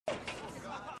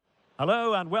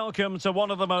Hello and welcome to one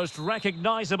of the most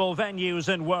recognisable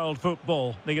venues in world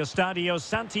football, the Estadio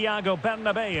Santiago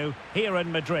Bernabeu here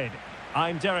in Madrid.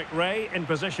 I'm Derek Ray, in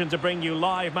position to bring you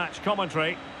live match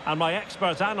commentary, and my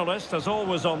expert analyst, as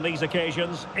always on these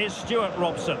occasions, is Stuart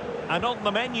Robson. And on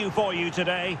the menu for you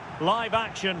today, live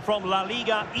action from La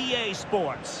Liga EA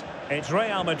Sports. It's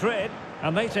Real Madrid,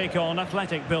 and they take on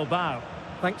Athletic Bilbao.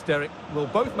 Thanks, Derek. Well,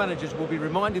 both managers will be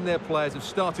reminding their players of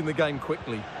starting the game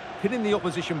quickly, hitting the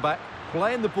opposition back,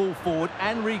 playing the ball forward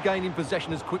and regaining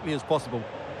possession as quickly as possible.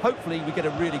 Hopefully we get a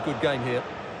really good game here.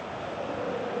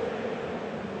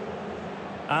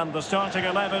 And the starting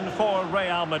 11 for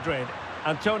Real Madrid.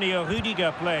 Antonio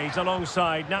Rudiger plays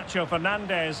alongside Nacho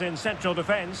Fernandez in central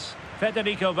defence.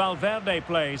 Federico Valverde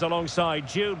plays alongside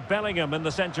Jude Bellingham in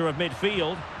the centre of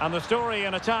midfield. And the story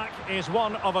in attack is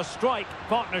one of a strike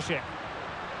partnership.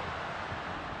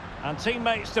 And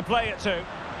teammates to play it to.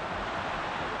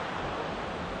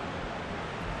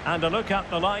 And a look at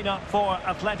the lineup for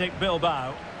Athletic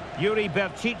Bilbao. Yuri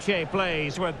Berchiche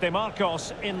plays with De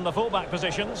Marcos in the fullback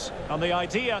positions. And the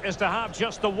idea is to have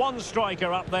just the one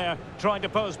striker up there trying to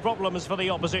pose problems for the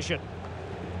opposition.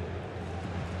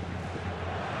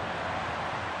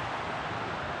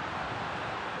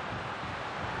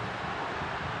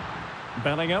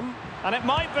 Bellingham. And it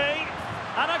might be.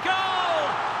 And a goal!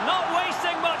 Not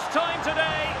wasting much time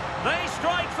today. They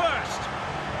strike first.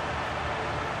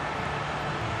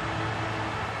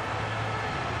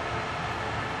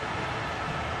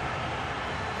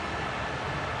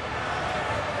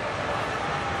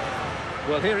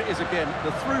 Well, here it is again.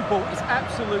 The through ball is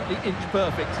absolutely inch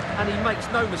perfect, and he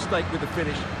makes no mistake with the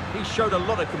finish. He showed a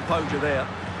lot of composure there.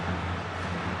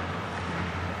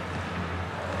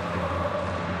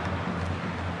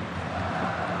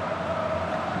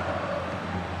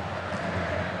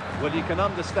 Well, you can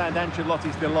understand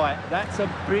Ancelotti's delight. That's a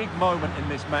big moment in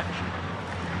this match.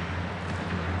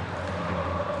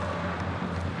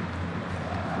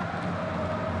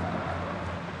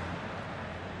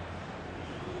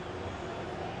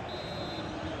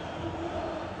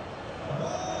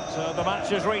 So the match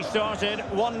has restarted,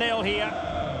 1-0 here.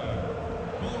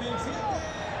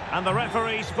 And the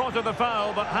referee spotted the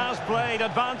foul but has played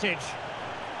advantage.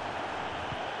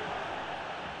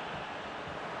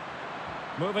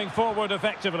 Moving forward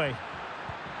effectively.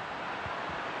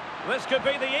 This could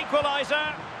be the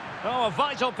equaliser. Oh, a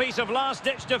vital piece of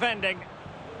last-ditch defending.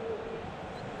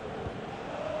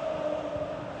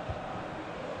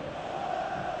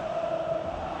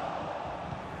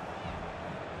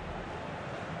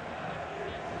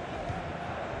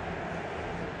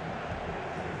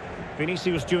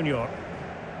 Vinicius Junior.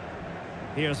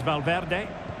 Here's Valverde.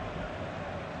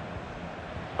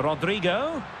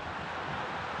 Rodrigo.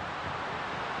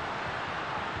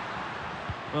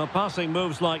 Well, passing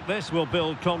moves like this will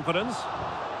build confidence.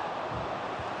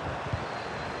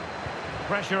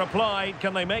 Pressure applied.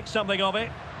 Can they make something of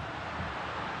it?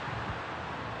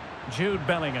 Jude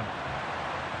Bellingham.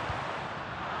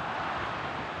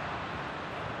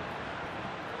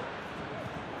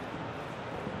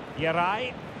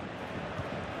 Yarai.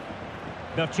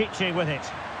 Berchiche with it.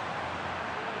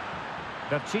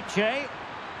 Berchiche.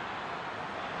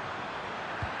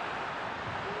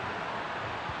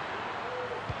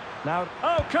 Now,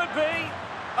 oh, could be.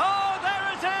 Oh,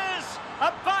 there it is!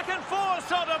 A back and forth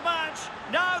sort of match.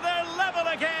 Now they're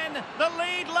level again. The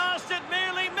lead lasted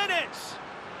merely minutes.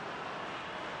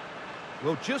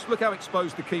 Well, just look how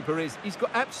exposed the keeper is. He's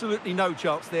got absolutely no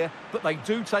chance there, but they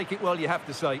do take it well, you have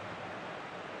to say.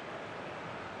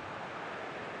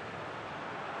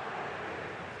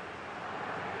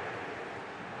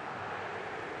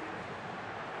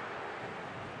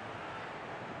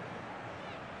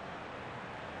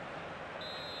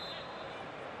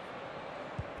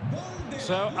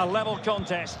 So, a level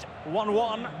contest,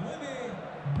 1-1.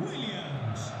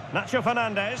 Nacho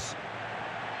Fernandez.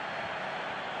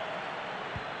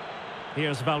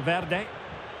 Here's Valverde.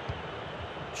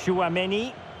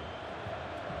 Tchouaméni.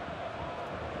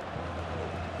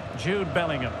 Jude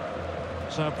Bellingham.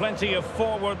 So, plenty of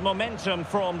forward momentum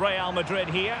from Real Madrid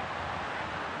here.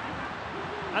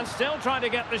 And still trying to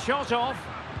get the shot off.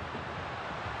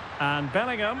 And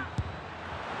Bellingham.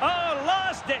 Oh,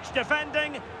 last-ditch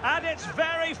defending at its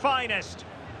very finest.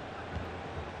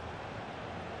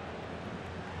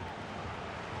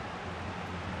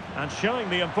 And showing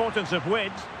the importance of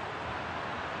width.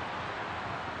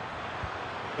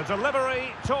 The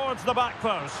delivery towards the back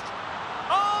post.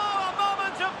 Oh, a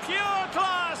moment of pure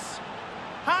class.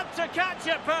 Had to catch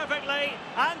it perfectly,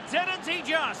 and didn't he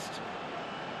just?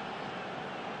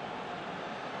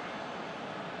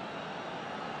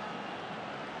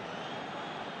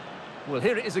 Well,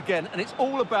 here it is again, and it's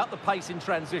all about the pace in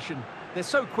transition. They're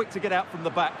so quick to get out from the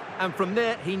back, and from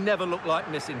there, he never looked like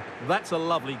missing. That's a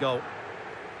lovely goal.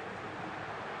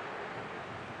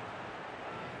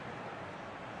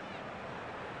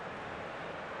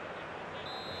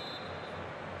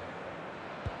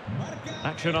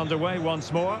 Action underway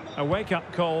once more. A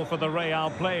wake-up call for the Real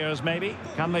players, maybe.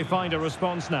 Can they find a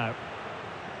response now?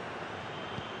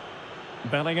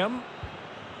 Bellingham.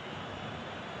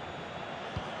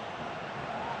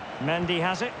 Mendy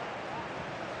has it.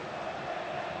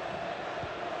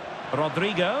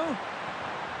 Rodrigo.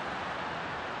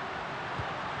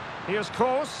 Here's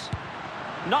Kroos.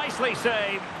 Nicely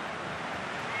saved.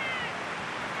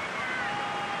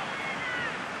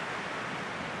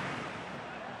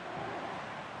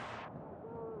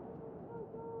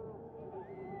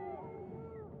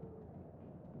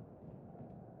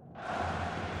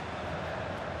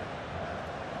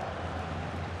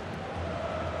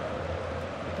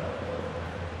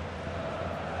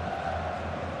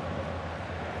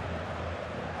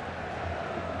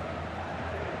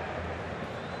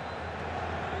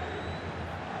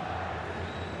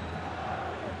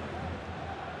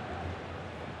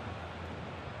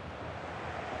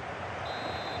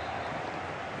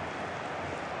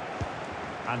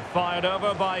 And fired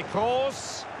over by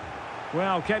Kroos.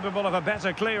 Well, capable of a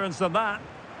better clearance than that.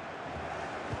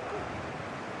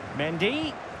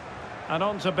 Mendy. And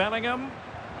on to Bellingham.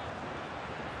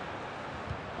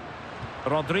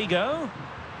 Rodrigo.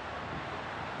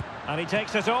 And he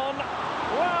takes it on.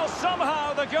 Well,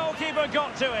 somehow the goalkeeper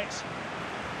got to it.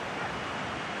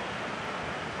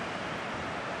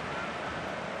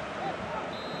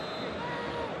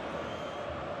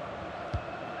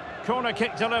 Corner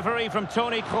kick delivery from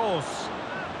Toni Kroos.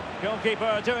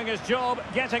 Goalkeeper doing his job,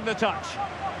 getting the touch.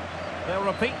 They'll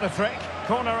repeat the trick.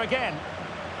 Corner again.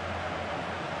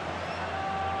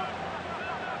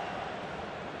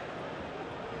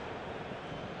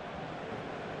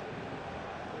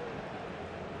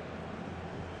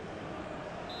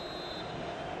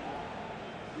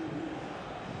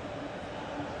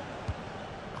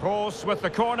 Kroos with the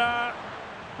corner.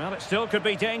 Well, it still could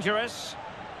be dangerous.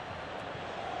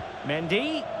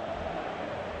 Mendy.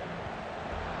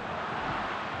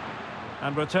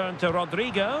 And return to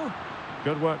Rodrigo.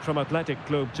 Good work from Athletic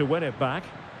Club to win it back.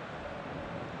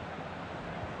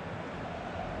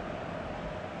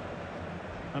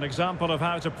 An example of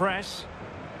how to press.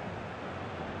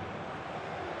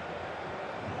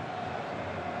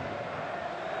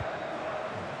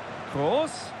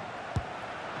 Kroos.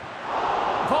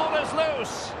 Ball is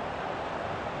loose.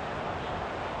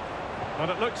 Well,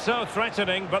 it looked so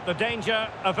threatening, but the danger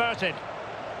averted.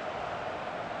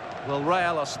 Well,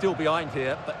 Real are still behind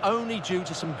here, but only due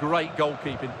to some great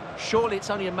goalkeeping. Surely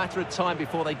it's only a matter of time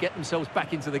before they get themselves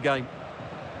back into the game.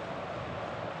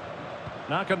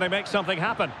 Now can they make something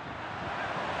happen?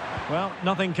 Well,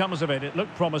 nothing comes of it. It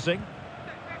looked promising.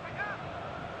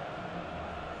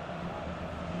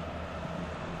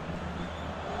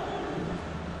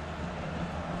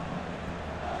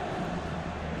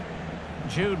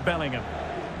 Jude Bellingham.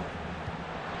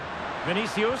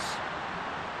 Vinicius.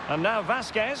 And now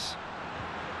Vasquez.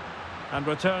 And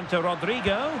return to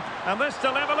Rodrigo. And this to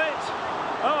level it.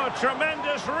 Oh,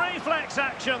 tremendous reflex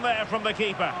action there from the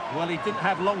keeper. Well, he didn't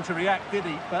have long to react, did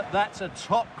he? But that's a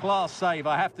top-class save,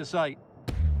 I have to say.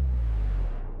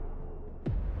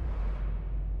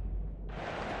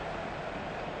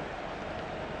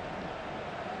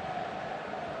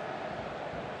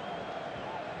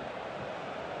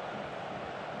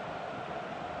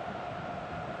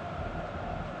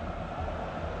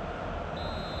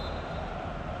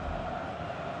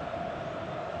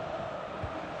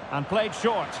 And played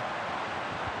short.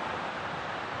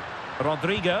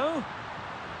 Rodrigo.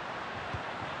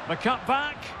 The cut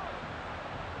back.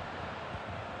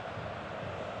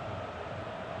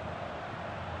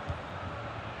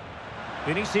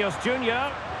 Vinicius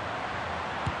Junior.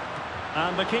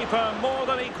 And the keeper more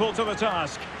than equal to the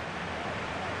task.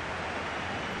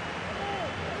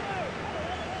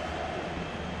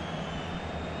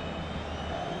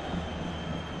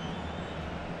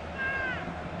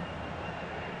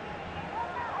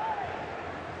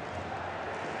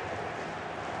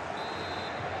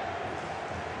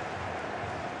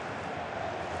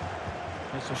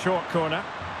 It's a short corner.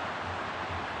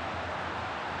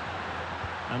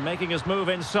 And making his move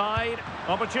inside.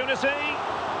 Opportunity.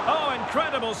 Oh,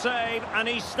 incredible save. And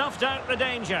he snuffed out the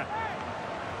danger.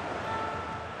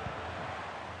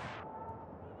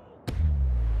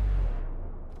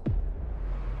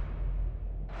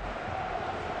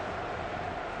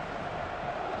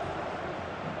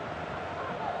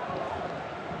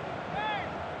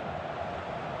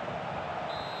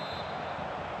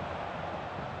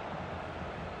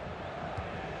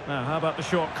 Now, how about the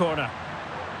short corner?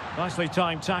 Nicely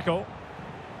timed tackle.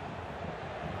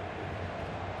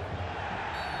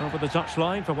 Over the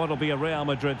touchline for what will be a Real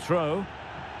Madrid throw.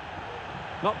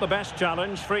 Not the best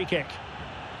challenge, free kick.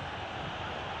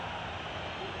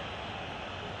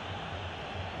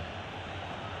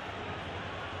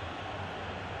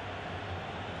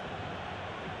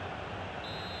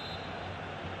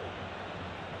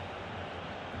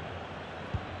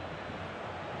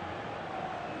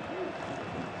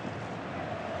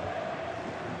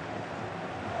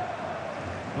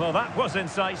 Well, that was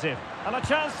incisive. And a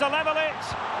chance to level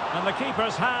it. And the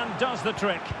keeper's hand does the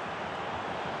trick.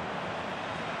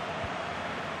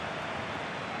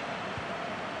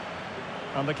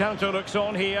 And the counter looks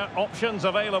on here. Options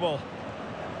available.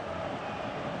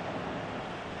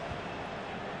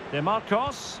 De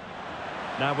Marcos.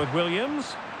 Now with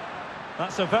Williams.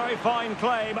 That's a very fine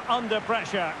claim under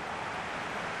pressure.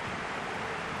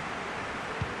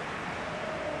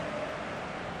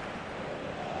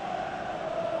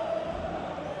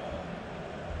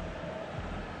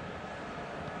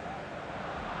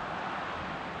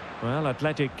 Well,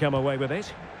 Athletic come away with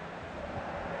it.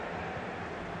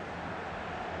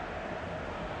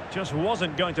 Just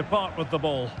wasn't going to part with the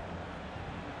ball.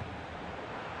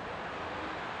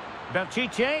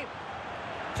 Berchiche.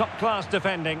 Top-class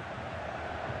defending.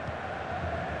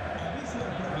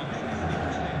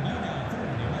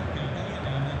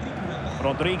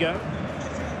 Rodrigo.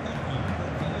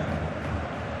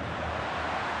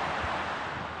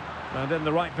 And in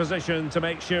the right position to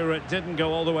make sure it didn't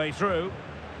go all the way through.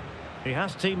 He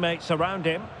has teammates around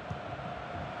him.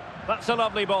 That's a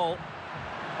lovely ball.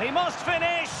 He must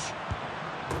finish.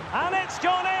 And it's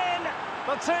gone in.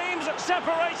 The team's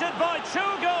separated by 2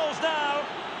 goals now.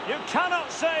 You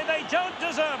cannot say they don't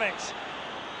deserve it.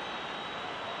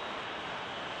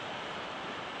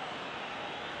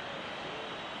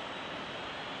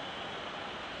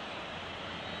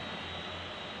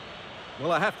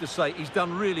 Well, I have to say, he's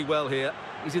done really well here.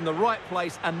 He's in the right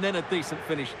place and then a decent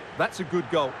finish. That's a good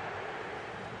goal.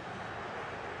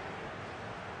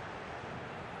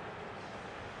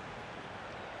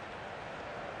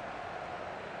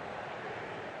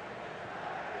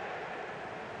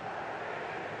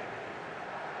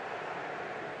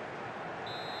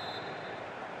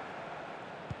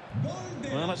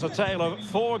 Well, it's a tale of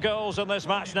 4 goals in this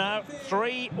match now.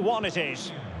 3-1 it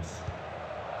is.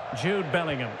 Jude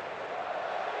Bellingham.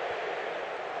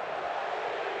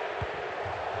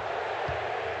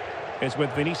 Is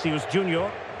with Vinicius Junior.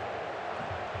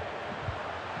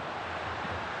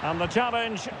 And the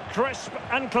challenge, crisp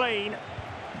and clean.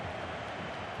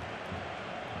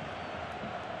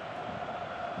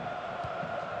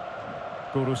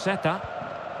 Kuruseta.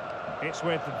 It's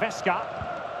with Vesca.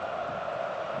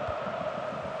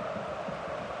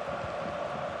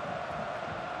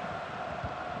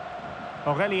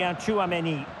 Aurelien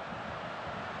Tchouameni.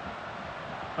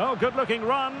 Oh, good-looking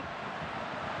run.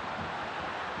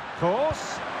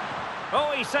 Course.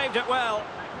 Oh, he saved it well.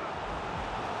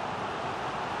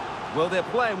 Well, they're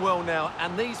playing well now,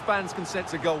 and these fans can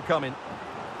sense a goal coming.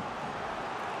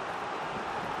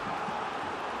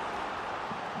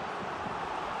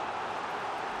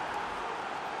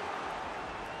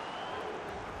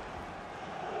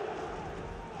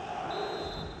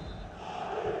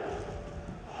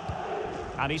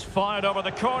 And he's fired over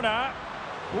the corner.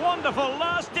 Wonderful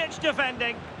last-ditch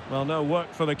defending. Well, no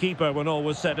work for the keeper when all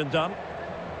was said and done.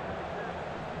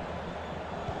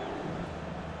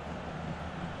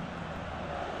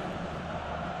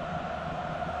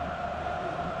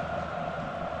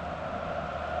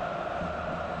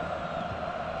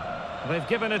 They've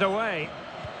given it away.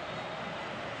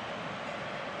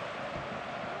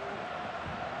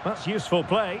 That's useful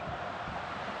play.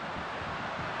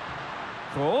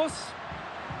 Cross.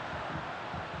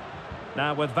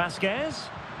 Now with Vasquez.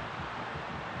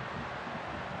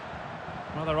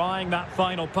 Well, they're eyeing that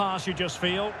final pass, you just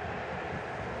feel.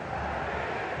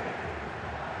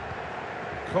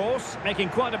 Course, making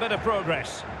quite a bit of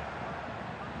progress.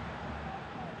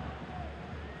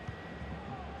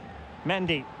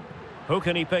 Mendy. Who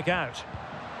can he pick out?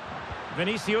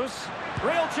 Vinicius.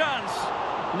 Real chance.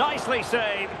 Nicely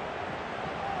saved.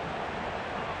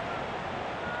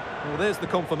 Well, there's the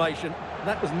confirmation.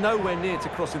 That was nowhere near to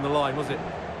crossing the line, was it?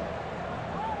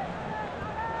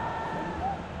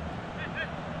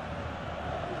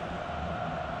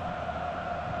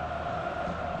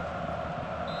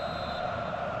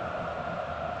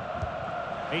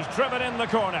 He's driven in the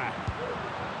corner.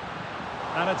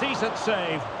 And a decent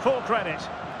save. Full credit.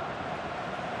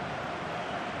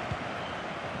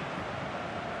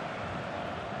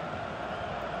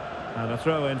 And a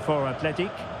throw in for Athletic.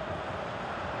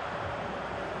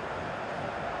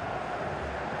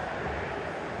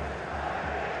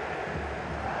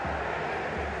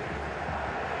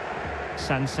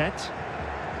 Sunset.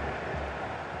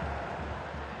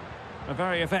 A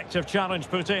very effective challenge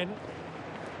put in.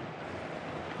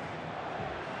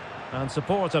 And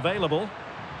support available.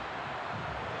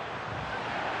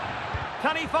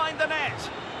 Can he find the net?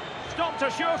 Stopped a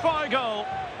surefire goal.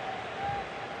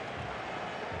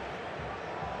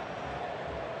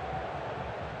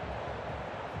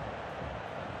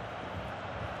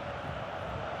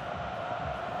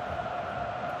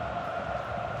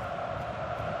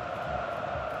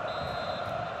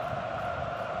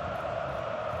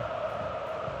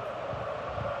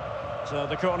 So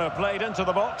the corner played into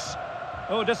the box.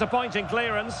 Oh, disappointing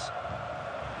clearance.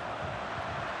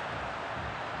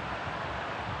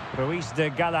 Ruiz de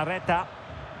Galarreta.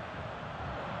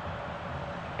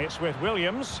 It's with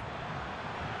Williams.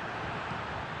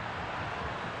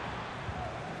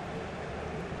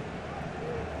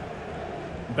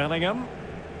 Bellingham.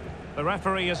 The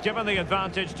referee has given the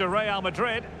advantage to Real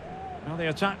Madrid. Now the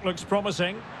attack looks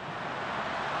promising.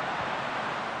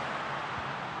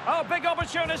 Oh, big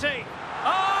opportunity. Oh,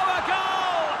 a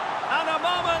goal! And a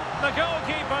moment the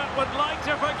goalkeeper would like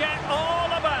to forget all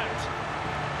about.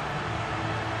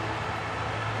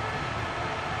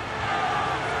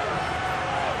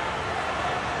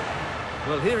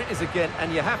 Well, here it is again,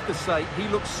 and you have to say, he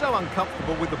looks so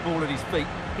uncomfortable with the ball at his feet.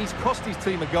 He's cost his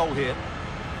team a goal here.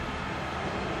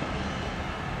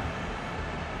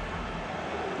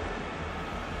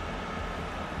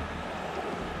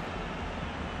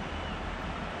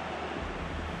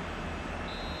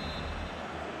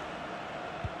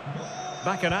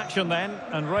 Back in action then,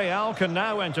 and Real can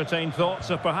now entertain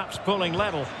thoughts of perhaps pulling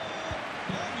level.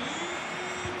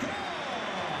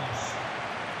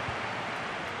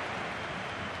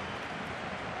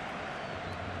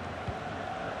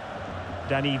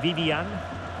 Danny Vivian.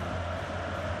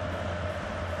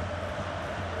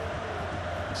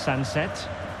 Sunset.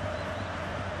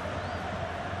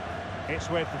 It's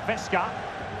with Vesca.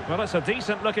 Well, it's a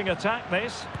decent-looking attack,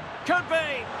 this. Could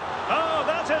be! Oh,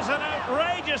 that is an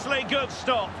outrageously good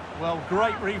stop. Well,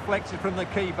 great reflexes from the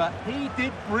keeper. He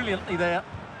did brilliantly there.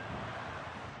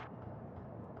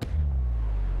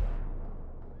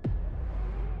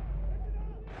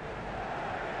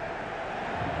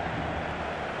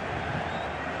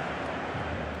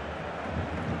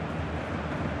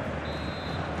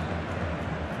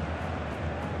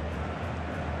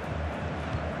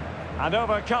 And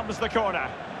over comes the corner.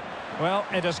 Well,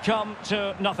 it has come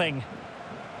to nothing.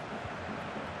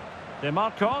 De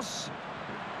Marcos.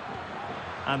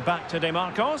 And back to De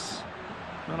Marcos.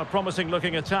 Not a promising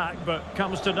looking attack, but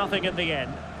comes to nothing at the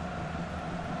end.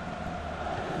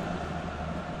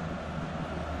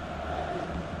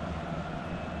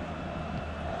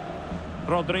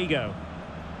 Rodrigo.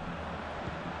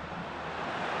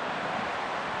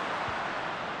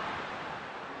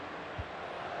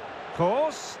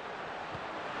 Course.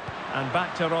 And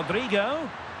back to Rodrigo.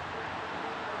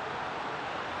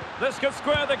 This could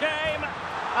square the game.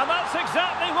 And that's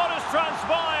exactly what has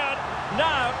transpired.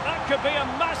 Now, that could be a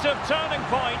massive turning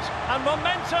point, and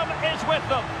momentum is with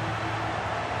them.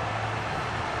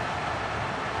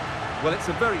 Well,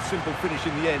 it's a very simple finish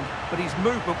in the end, but his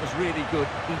movement was really good.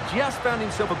 He just found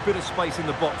himself a bit of space in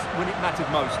the box when it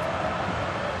mattered most.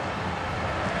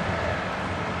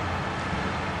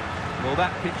 Well,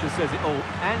 that picture says it all.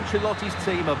 Ancelotti's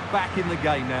team are back in the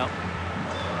game now.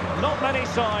 Not many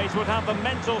sides would have the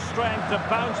mental strength to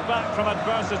bounce back from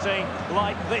adversity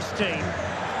like this team.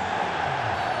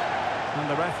 And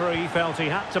the referee felt he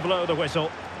had to blow the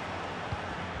whistle.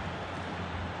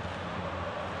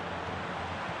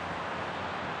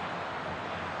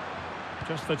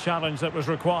 Just the challenge that was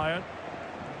required.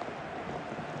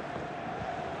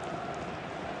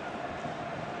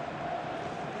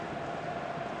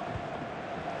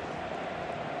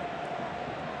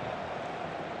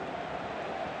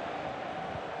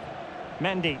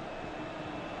 Mendy.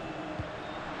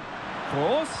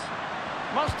 Cross.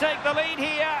 Must take the lead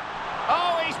here.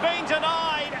 Oh, he's been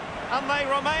denied. And they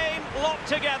remain locked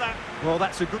together. Well,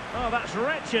 that's a good... Oh, that's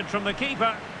wretched from the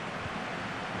keeper.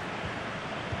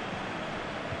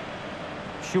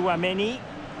 Tchouaméni.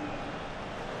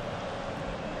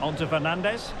 On to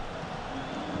Fernandes.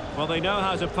 Well, they know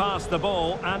how to pass the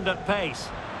ball and at pace.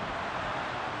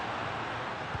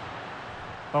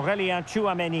 Aurélien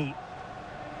Tchouaméni.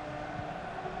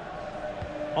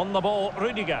 On the ball,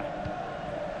 Rudiger.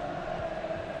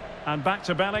 And back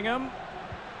to Bellingham.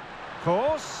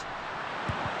 Course.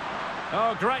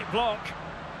 Oh, great block.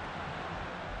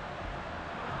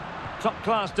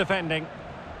 Top-class defending.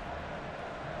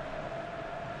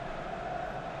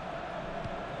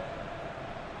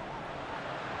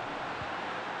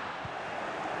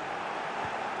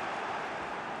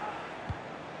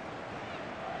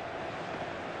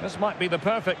 This might be the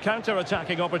perfect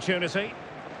counter-attacking opportunity.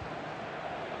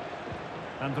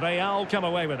 And Real come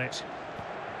away with it.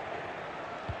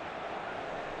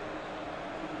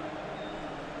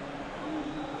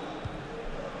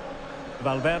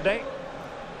 Valverde.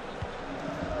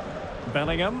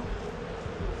 Bellingham.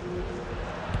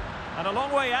 And a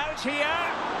long way out here.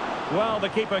 Well, the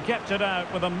keeper kept it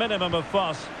out with a minimum of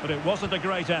fuss, but it wasn't a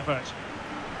great effort.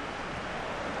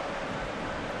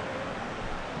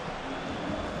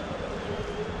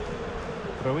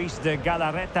 Ruiz de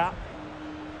Galarreta.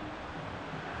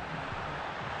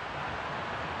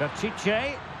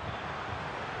 Berchiche.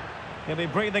 He'll be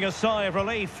breathing a sigh of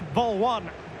relief. Ball one.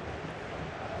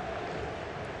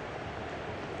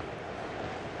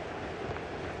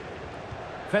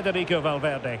 Federico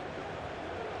Valverde.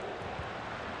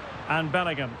 And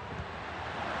Bellingham.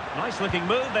 Nice looking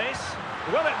move this.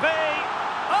 Will it be?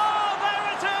 Oh, there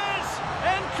it is!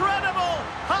 Incredible!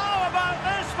 How about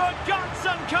this for guts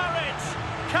and courage?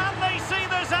 Can they see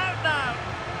this out now?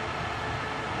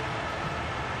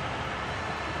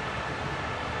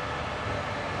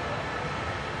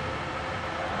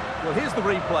 Well, here's the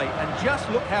replay, and just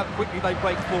look how quickly they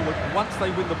break forward once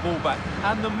they win the ball back.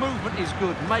 And the movement is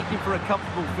good, making for a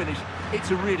comfortable finish.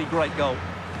 It's a really great goal.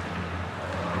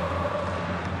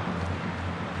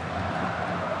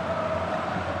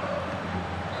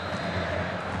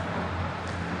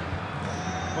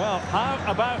 Well,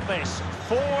 how about this?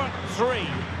 4-3.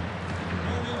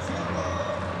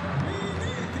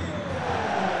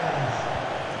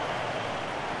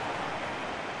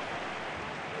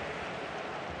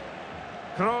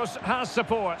 Kroos has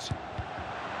support.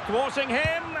 Thwarting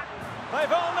him.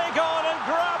 They've only gone and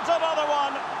grabbed another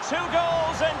one. 2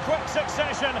 goals in quick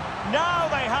succession. Now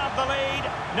they have the lead.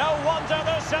 No wonder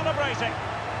they're celebrating.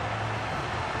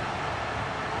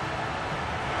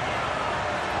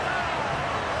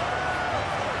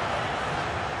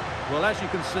 Well, as you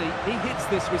can see, he hits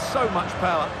this with so much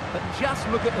power, but just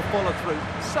look at the follow-through.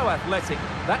 So athletic.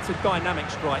 That's a dynamic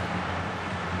strike.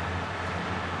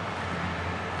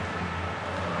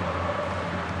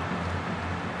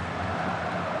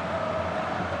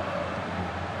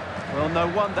 Well,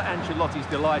 no wonder Ancelotti's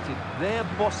delighted. They're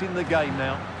bossing the game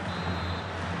now.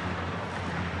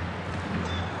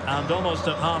 And almost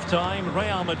at half-time,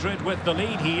 Real Madrid with the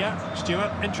lead here.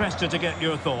 Stuart, interested to get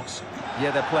your thoughts.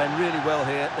 Yeah, they're playing really well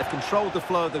here. They've controlled the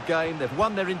flow of the game, they've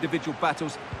won their individual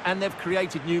battles, and they've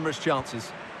created numerous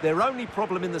chances. Their only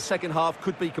problem in the second half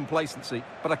could be complacency,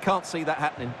 but I can't see that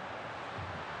happening.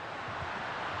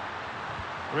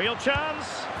 Real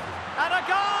chance. And a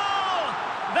goal!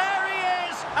 There he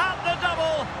is at the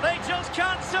double. They just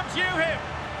can't subdue him.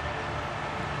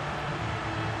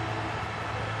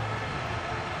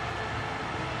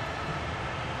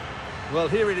 Well,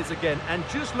 here it is again, and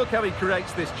just look how he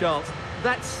creates this chance.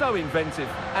 That's so inventive,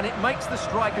 and it makes the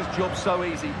striker's job so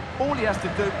easy. All he has to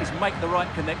do is make the right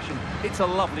connection. It's a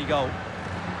lovely goal.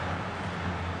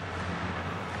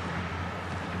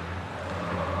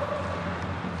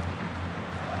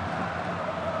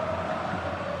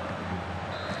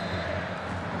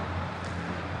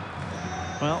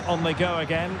 Well, on they go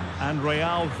again, and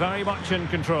Real very much in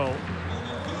control.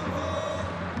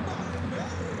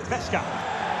 Pesca.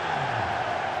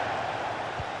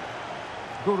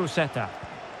 Guruseta.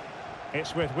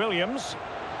 It's with Williams.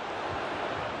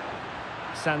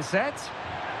 Sunset.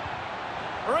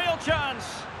 Real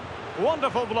chance.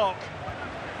 Wonderful block.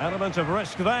 Element of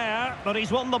risk there, but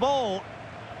he's won the ball.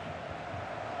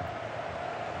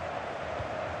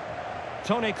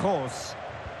 Toni Kroos.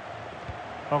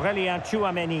 Aurélien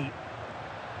Tchouameni.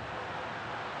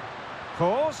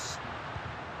 Kroos.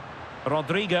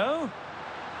 Rodrigo.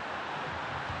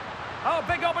 Oh,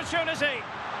 big opportunity.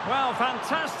 Well,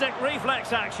 fantastic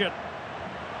reflex action.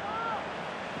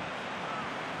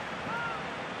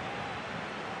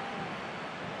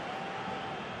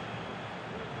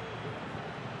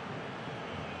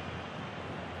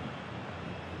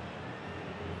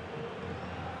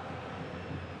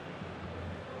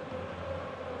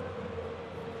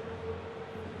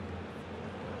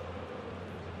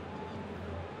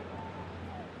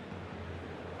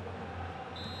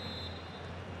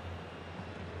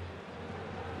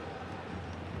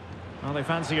 Well, they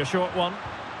fancy a short one.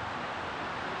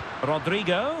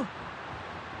 Rodrigo.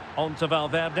 On to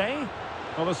Valverde.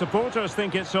 Well, the supporters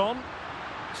think it's on.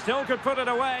 Still could put it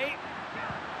away.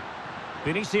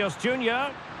 Vinicius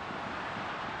Junior.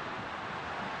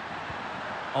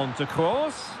 On to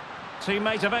Kroos.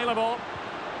 Teammate available.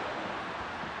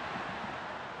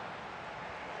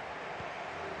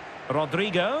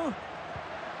 Rodrigo.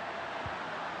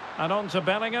 And on to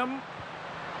Bellingham.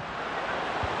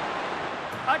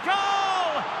 A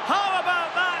goal! How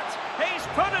about that? He's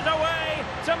put it away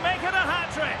to make it a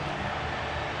hat-trick.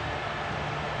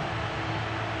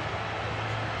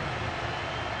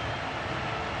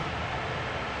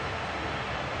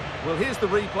 Well, here's the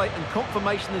replay and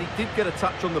confirmation that he did get a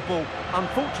touch on the ball.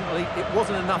 Unfortunately, it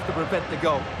wasn't enough to prevent the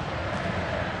goal.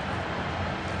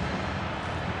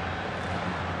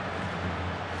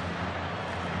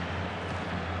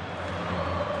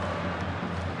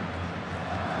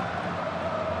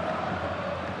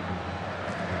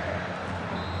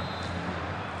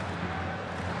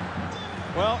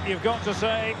 Well, you've got to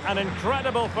say, an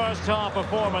incredible first-half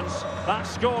performance. That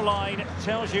scoreline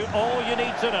tells you all you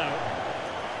need to know.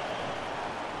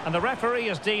 And the referee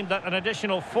has deemed that an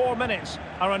additional 4 minutes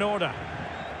are in order.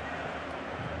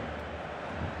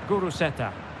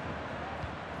 Guruseta.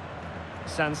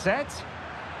 Sunset.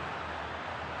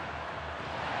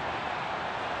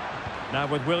 Now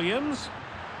with Williams.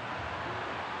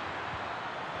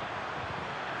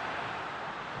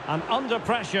 And under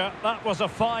pressure, that was a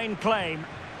fine claim.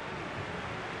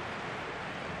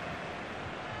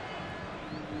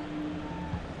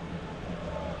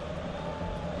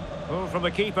 Oh, from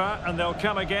the keeper, and they'll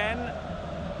come again.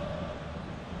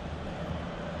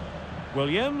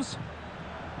 Williams.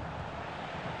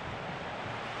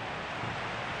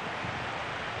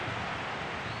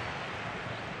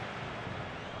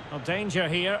 Well, danger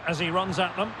here as he runs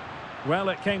at them. Well,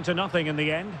 it came to nothing in the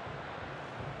end.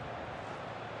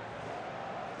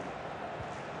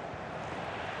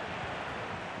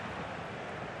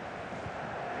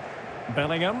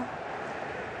 Bellingham.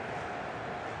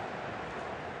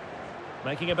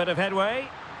 Making a bit of headway.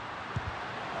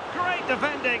 Great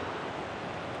defending.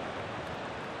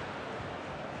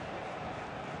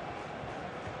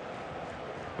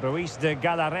 Ruiz de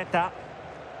Galarreta.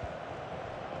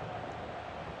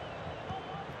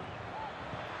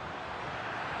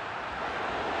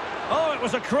 Oh, it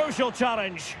was a crucial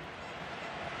challenge.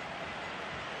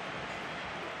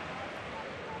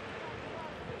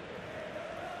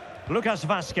 Lucas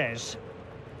Vázquez.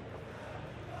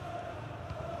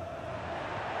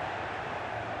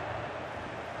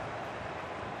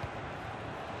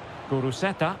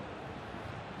 Guruseta.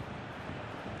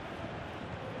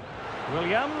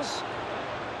 Williams.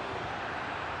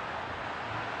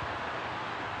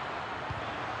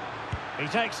 He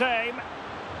takes aim.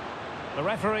 The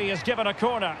referee has given a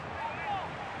corner.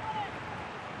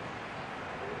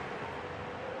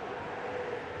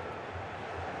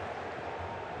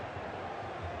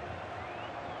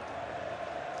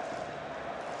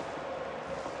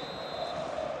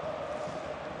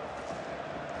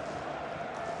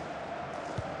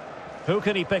 Who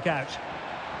can he pick out?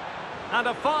 And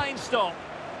a fine stop.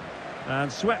 And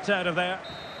swept out of there.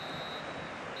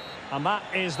 And that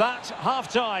is that.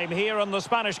 Half-time here in the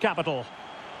Spanish capital.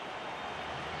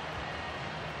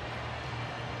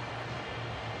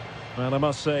 Well, I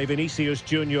must say, Vinicius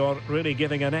Junior really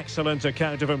giving an excellent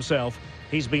account of himself.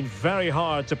 He's been very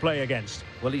hard to play against.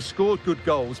 Well, he's scored good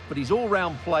goals, but his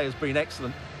all-round play has been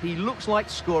excellent. He looks like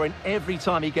scoring every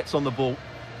time he gets on the ball.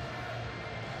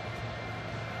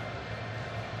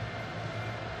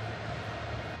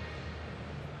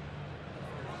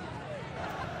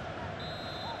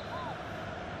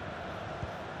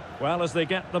 Well, as they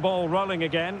get the ball rolling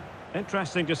again,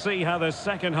 interesting to see how the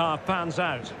second half pans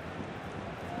out.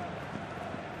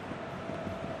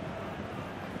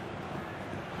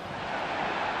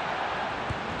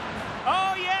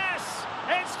 Oh, yes!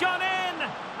 It's gone in!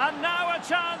 And now a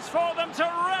chance for them to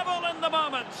revel in the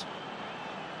moment.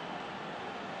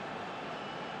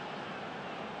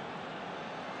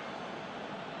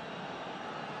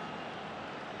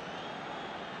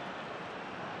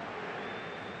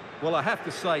 Well, I have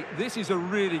to say, this is a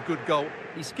really good goal.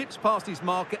 He skips past his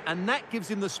marker, and that gives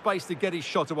him the space to get his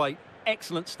shot away.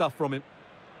 Excellent stuff from him.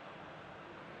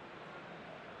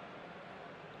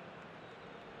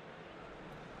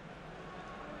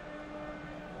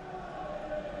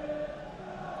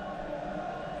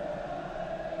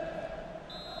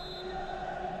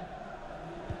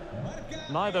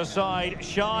 Neither side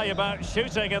shy about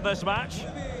shooting in this match.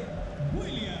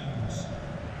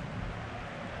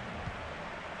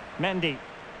 Mendy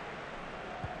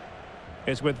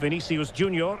is with Vinicius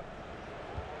Junior.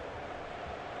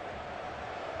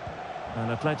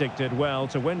 And Athletic did well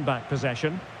to win back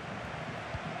possession.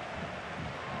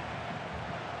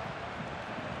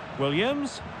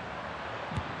 Williams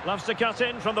loves to cut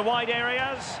in from the wide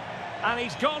areas. And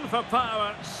he's gone for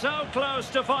power, so close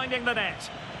to finding the net.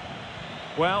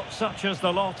 Well, such is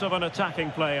the lot of an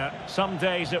attacking player. Some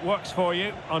days it works for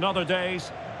you, on other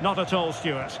days, not at all,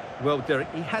 Stuart. Well,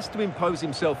 Derek, he has to impose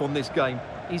himself on this game.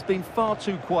 He's been far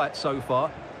too quiet so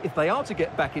far. If they are to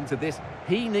get back into this,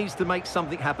 he needs to make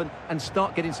something happen and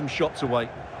start getting some shots away.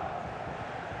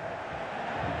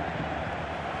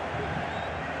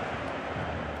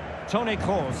 Toni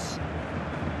Kroos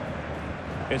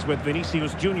is with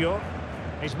Vinicius Junior.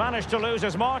 He's managed to lose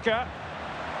his marker.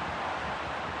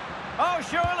 Oh,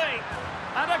 surely!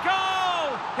 And a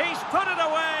goal! He's put it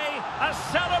away! A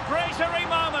celebratory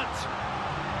moment!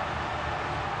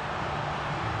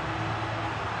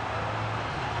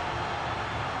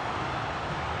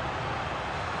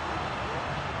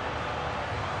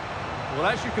 Well,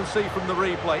 as you can see from the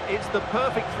replay, it's the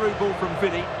perfect through ball from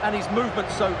Vinny, and his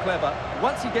movement's so clever.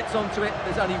 Once he gets onto it,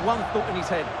 there's only one thought in his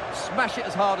head: smash it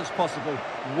as hard as possible.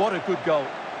 What a good goal.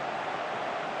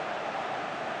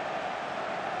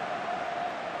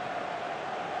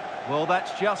 Well,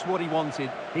 that's just what he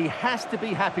wanted. He has to be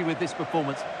happy with this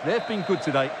performance. They've been good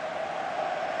today.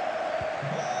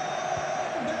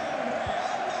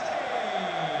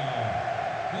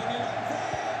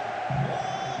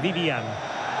 Vivian.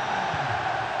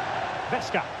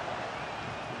 Vesca.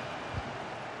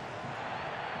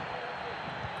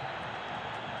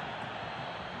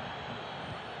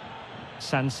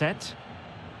 Sunset.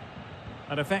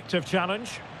 An effective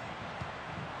challenge.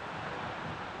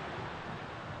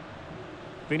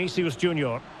 Vinicius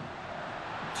Junior.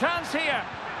 Chance here.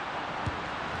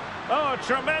 Oh,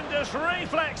 tremendous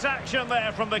reflex action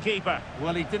there from the keeper.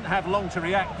 Well, he didn't have long to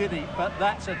react, did he? But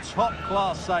that's a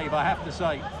top-class save, I have to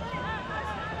say.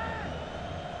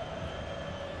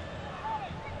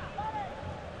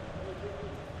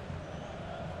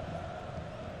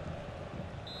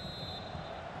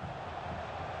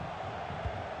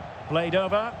 Played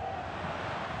over.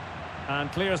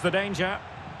 And clears the danger.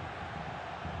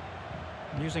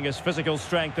 Using his physical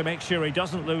strength to make sure he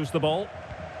doesn't lose the ball.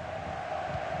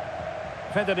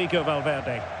 Federico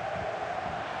Valverde.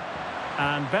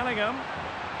 And Bellingham.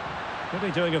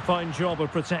 Really doing a fine job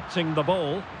of protecting the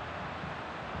ball.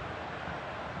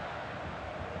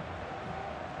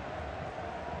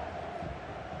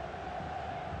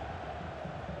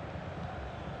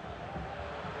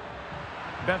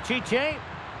 Berchiche.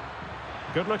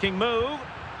 Good-looking move.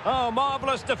 Oh,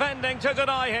 marvellous defending to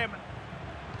deny him.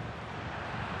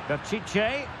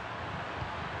 Berchiche.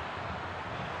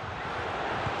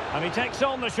 And he takes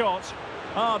on the shot.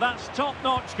 Oh, that's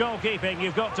top-notch goalkeeping,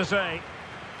 you've got to say.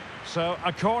 So,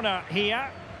 a corner here.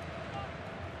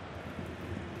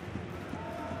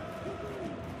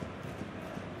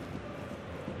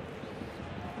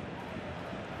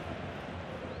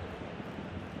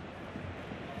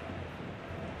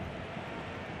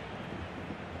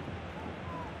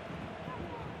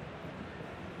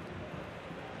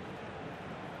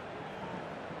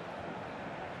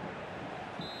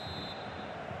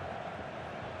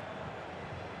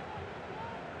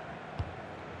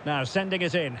 Now sending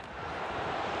it in.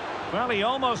 Well, he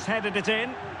almost headed it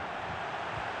in.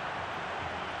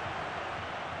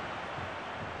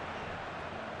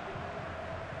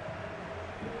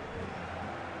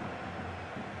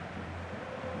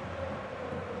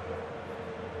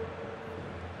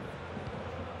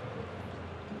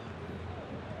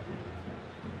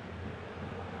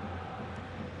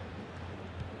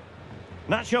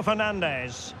 Nacho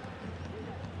Fernandez.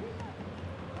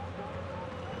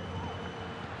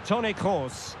 Toni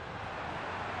Kroos.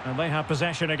 And they have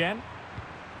possession again.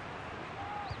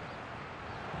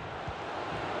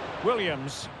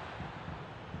 Williams.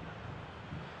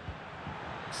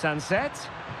 Sunset.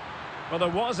 Well, there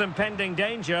was impending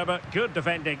danger, but good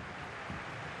defending.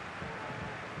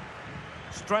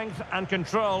 Strength and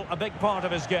control, a big part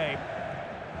of his game.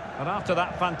 And after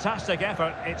that fantastic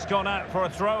effort, it's gone out for a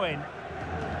throw-in.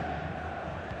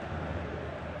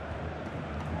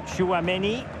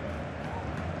 Chouameni.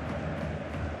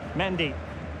 Mendy.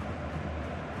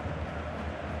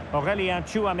 Aurelien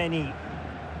Chouameni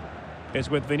is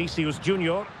with Vinicius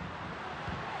Junior.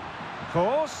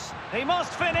 Kroos, he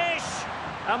must finish!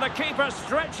 And the keeper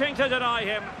stretching to deny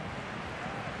him.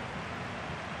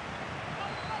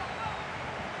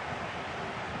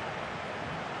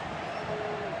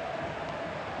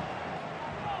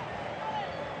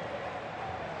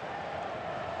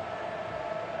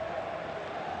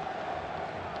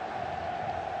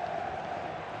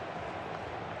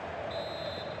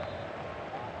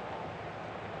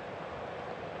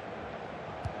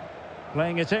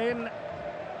 Playing it in. There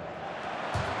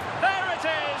it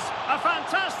is! A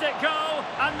fantastic goal,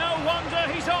 and no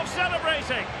wonder he's off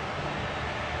celebrating.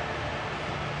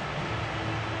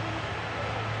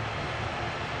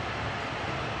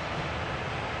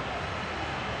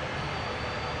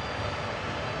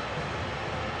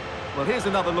 Well, here's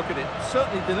another look at it.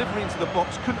 Certainly delivery into the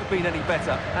box couldn't have been any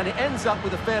better, and it ends up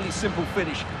with a fairly simple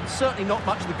finish. Certainly not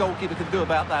much the goalkeeper can do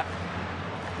about that.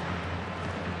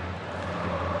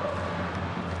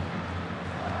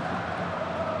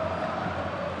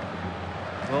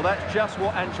 Well, that's just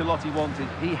what Ancelotti wanted.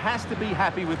 He has to be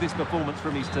happy with this performance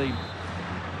from his team.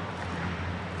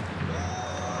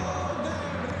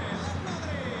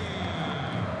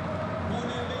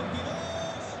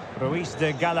 Ruiz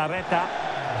de Galarreta.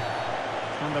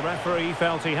 And the referee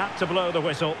felt he had to blow the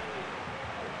whistle.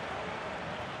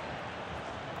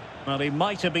 Well, he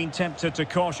might have been tempted to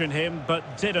caution him,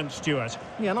 but didn't, Stuart.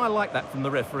 Yeah, and I like that from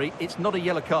the referee. It's not a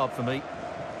yellow card for me.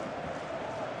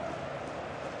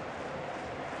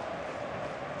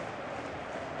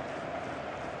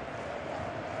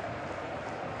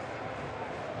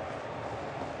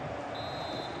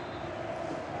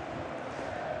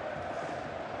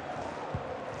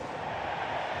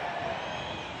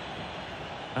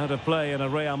 Out of play and a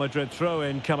Real Madrid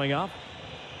throw-in coming up.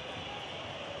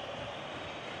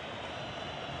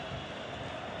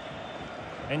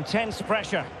 Intense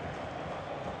pressure.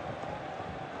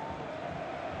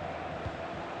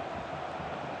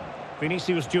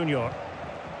 Vinicius Junior.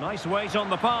 Nice weight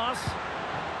on the pass.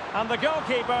 And the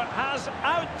goalkeeper has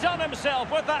outdone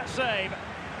himself with that save.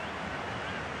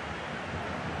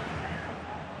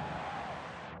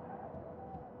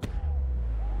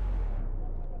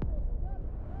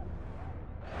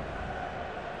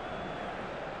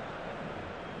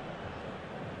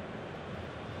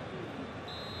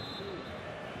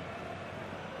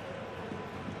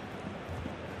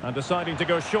 And deciding to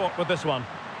go short with this one.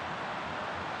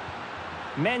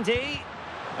 Mendy.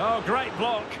 Oh, great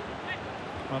block.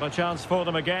 What a chance for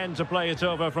them again to play it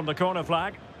over from the corner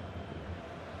flag.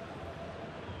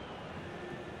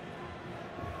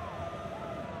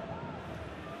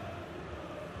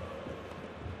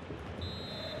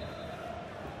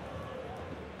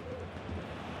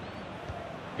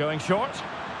 Going short.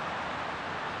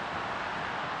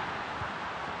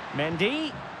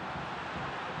 Mendy.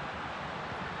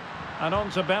 And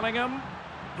on to Bellingham,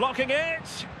 blocking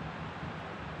it.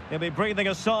 He'll be breathing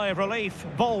a sigh of relief.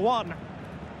 Ball one.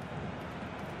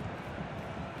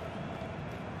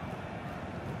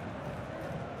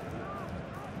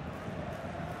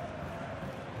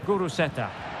 Guruseta.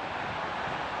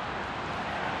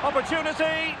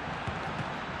 Opportunity.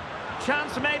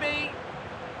 Chance maybe.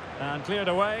 And cleared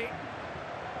away.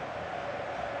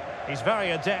 He's very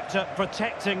adept at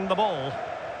protecting the ball.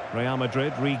 Real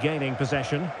Madrid regaining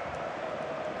possession.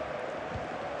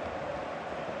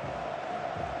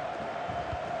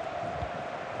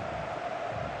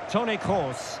 Toni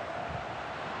Kroos.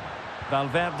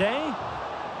 Valverde.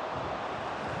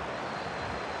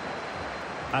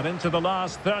 And into the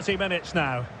last 30 minutes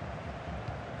now.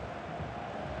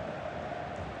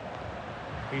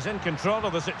 He's in control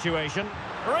of the situation.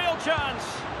 Real chance.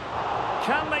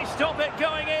 Can they stop it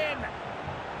going in?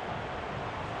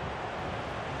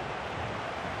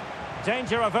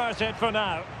 Danger averted for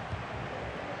now.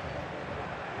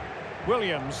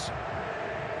 Williams.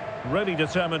 Really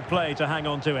determined play to hang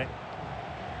on to it.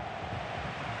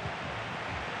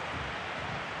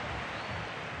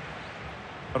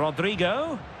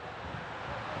 Rodrigo.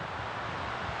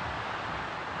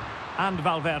 And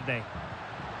Valverde.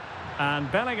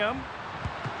 And Bellingham.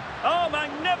 Oh,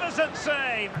 magnificent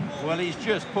save! Well, he's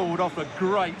just pulled off a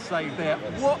great save there.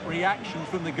 What reaction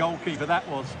from the goalkeeper that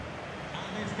was.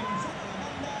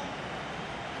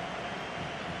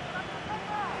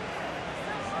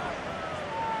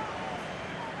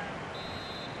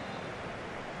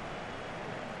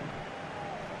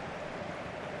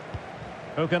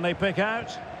 Who can they pick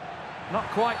out? Not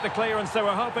quite the clearance they were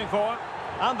hoping for.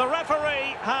 And the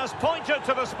referee has pointed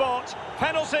to the spot.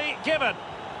 Penalty given.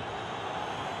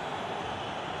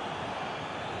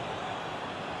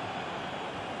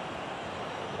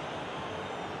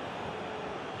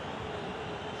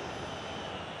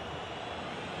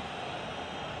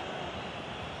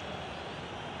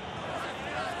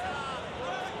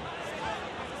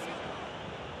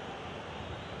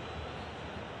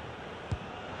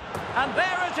 And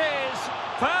there it is,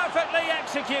 perfectly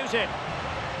executed.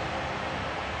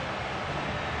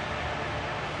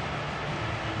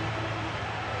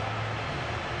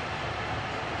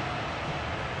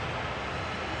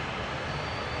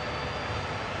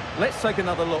 Let's take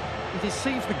another look. He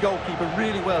deceives the goalkeeper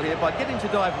really well here by getting to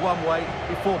dive one way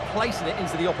before placing it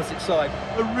into the opposite side.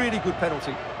 A really good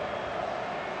penalty.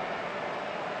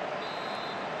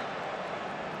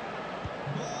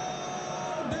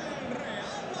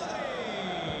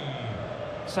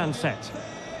 Sunset.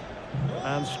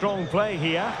 And strong play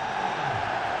here.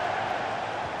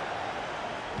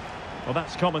 Well,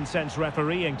 that's common sense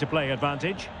refereeing to play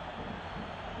advantage.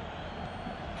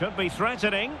 Could be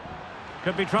threatening.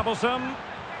 Could be troublesome.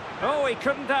 Oh, he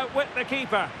couldn't outwit the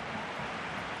keeper.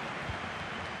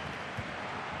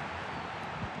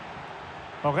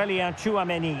 Aurelien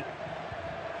Tchouameni.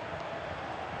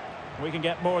 We can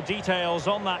get more details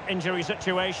on that injury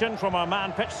situation from our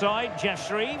man pitch side, Jeff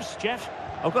Shreves. Jeff?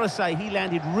 I've got to say, he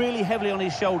landed really heavily on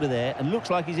his shoulder there and looks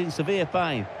like he's in severe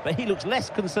pain. But he looks less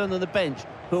concerned than the bench,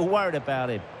 who are worried about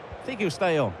him. I think he'll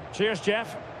stay on. Cheers,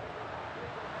 Jeff.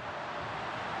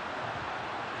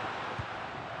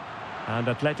 And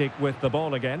Athletic with the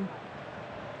ball again.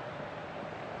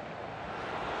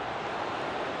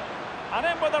 And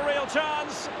in with a real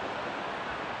chance.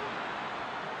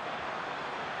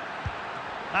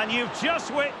 And you've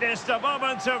just witnessed a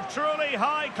moment of truly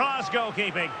high-class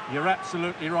goalkeeping. You're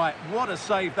absolutely right. What a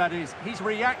save that is. He's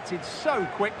reacted so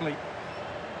quickly.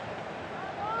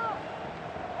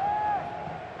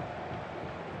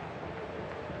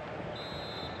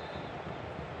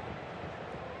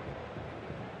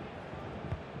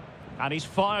 And he's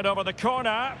fired over the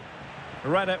corner.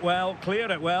 Read it well,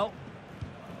 cleared it well.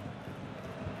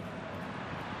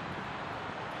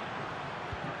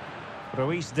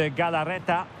 Ruiz de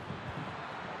Galarreta.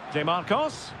 De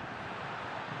Marcos.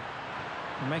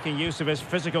 Making use of his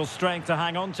physical strength to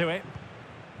hang on to it.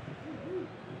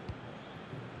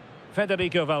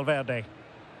 Federico Valverde.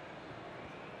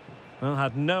 Well,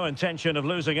 had no intention of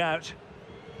losing out.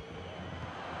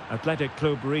 Athletic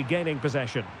Club regaining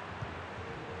possession.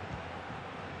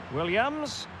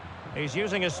 Williams. He's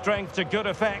using his strength to good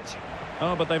effect.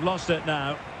 Oh, but they've lost it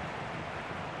now.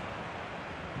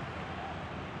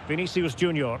 Vinicius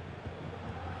Junior.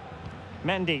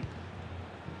 Mendy.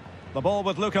 The ball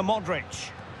with Luka Modric.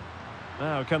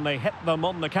 Now, can they hit them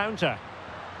on the counter?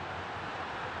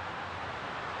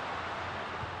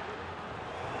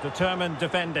 Determined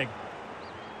defending.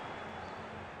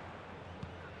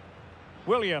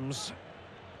 Williams.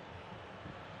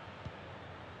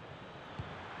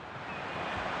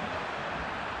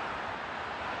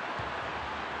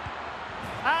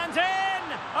 And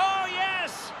in! Oh,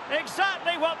 yes!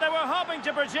 Exactly what they were hoping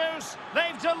to produce.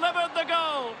 They've delivered the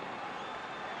goal.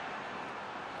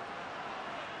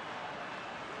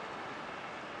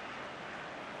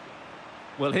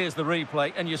 Well, here's the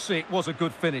replay, and you see it was a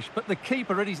good finish. But the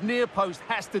keeper at his near post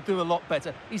has to do a lot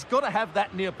better. He's got to have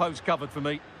that near post covered for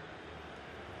me.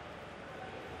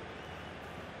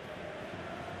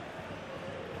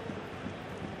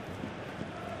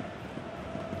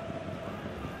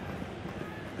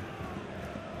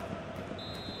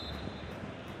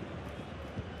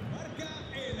 Marca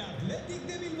el Athletic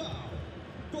de Bilbao.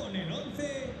 Con el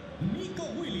 11, Nico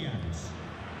Williams.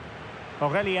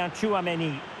 Aurelien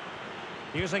Tchouameni.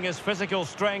 Using his physical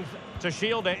strength to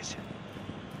shield it.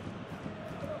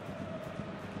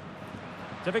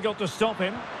 Difficult to stop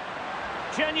him.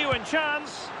 Genuine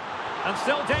chance. And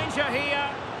still danger here.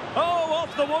 Oh,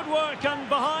 off the woodwork and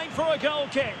behind for a goal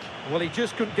kick. Well, he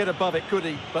just couldn't get above it, could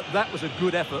he? But that was a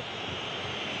good effort.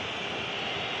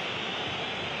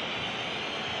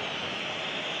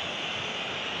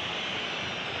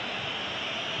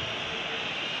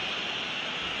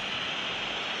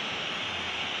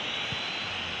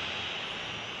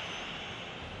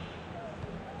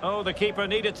 Oh, the keeper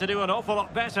needed to do an awful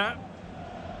lot better.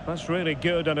 That's really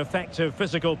good and effective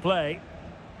physical play.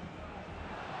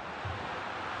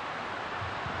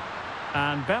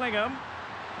 And Bellingham.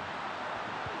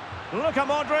 Luka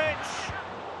Modric.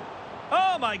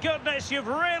 Oh, my goodness, you've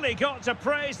really got to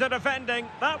praise the defending.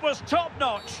 That was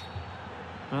top-notch.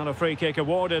 And a free kick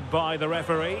awarded by the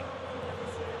referee.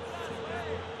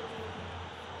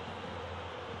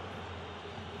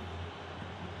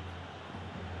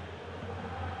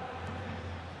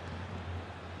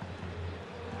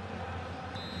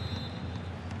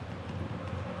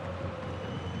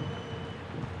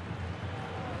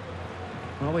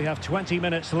 Well, we have 20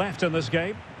 minutes left in this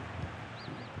game.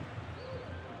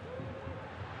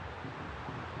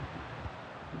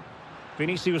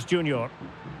 Vinicius Junior.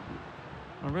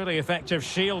 A really effective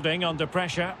shielding under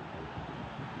pressure.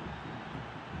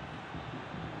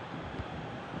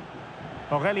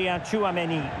 Aurelien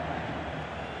Tchouameni.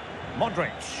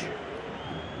 Modric.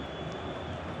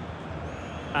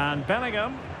 And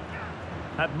Bellingham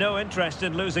had no interest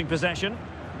in losing possession.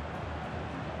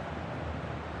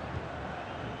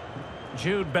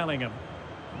 Jude Bellingham.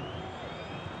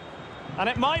 And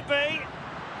it might be.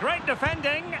 Great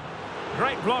defending.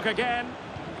 Great block again.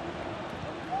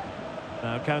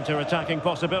 Now counter-attacking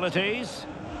possibilities.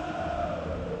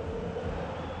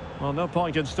 Well, no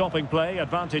point in stopping play.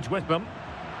 Advantage with them.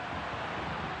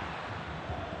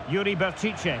 Yuri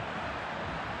Bertice.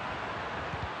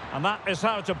 And that is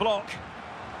how to block.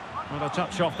 With a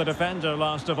touch off the defender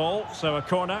last of all, so a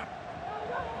corner.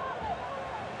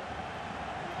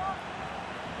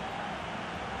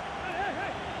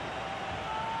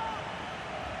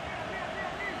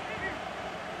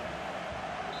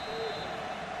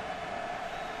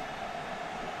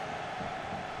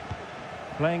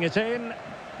 Playing it in.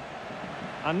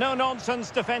 And no-nonsense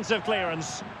defensive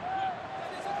clearance.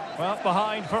 Well,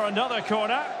 behind for another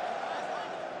corner.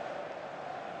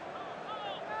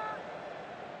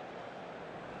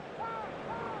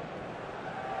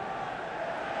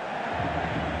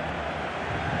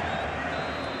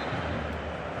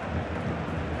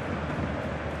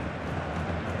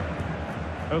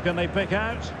 Who can they pick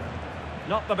out?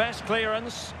 Not the best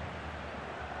clearance.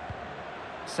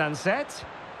 Sunset.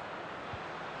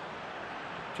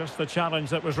 Just the challenge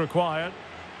that was required.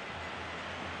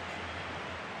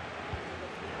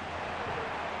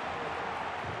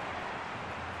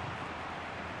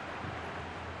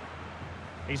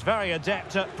 He's very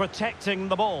adept at protecting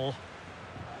the ball.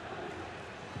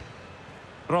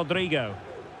 Rodrigo.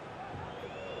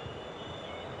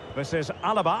 This is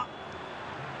Alaba.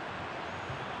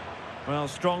 Well,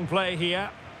 strong play here.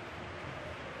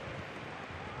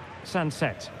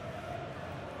 Sunset.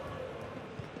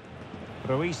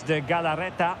 Ruiz de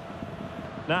Galarreta.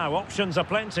 Now, options are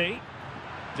plenty.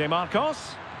 De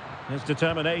Marcos. His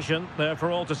determination there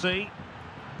for all to see.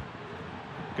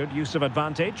 Good use of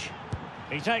advantage.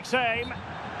 He takes aim.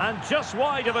 And just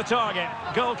wide of the target.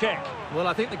 Goal kick. Well,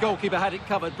 I think the goalkeeper had it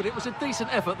covered, but it was a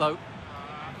decent effort, though.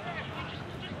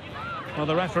 Well,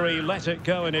 the referee let it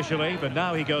go initially, but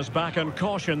now he goes back and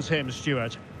cautions him,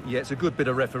 Stuart. Yeah, it's a good bit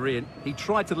of refereeing. He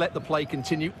tried to let the play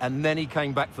continue, and then he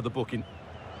came back for the booking.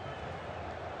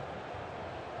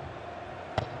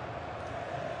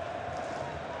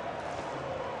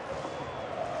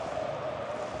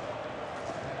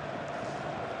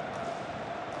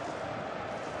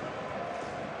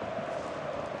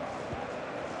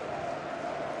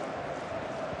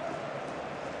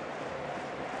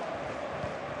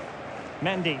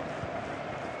 Mendy.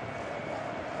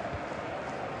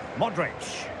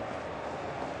 Modric.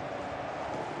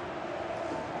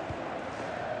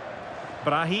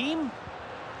 Brahim.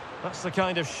 That's the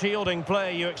kind of shielding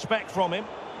play you expect from him.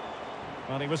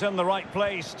 Well, he was in the right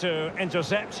place to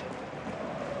intercept.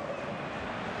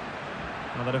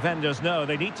 Well, the defenders know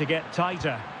they need to get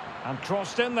tighter. And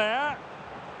crossed in there.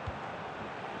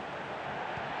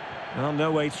 Well,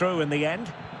 no way through in the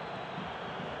end.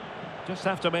 Just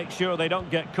have to make sure they don't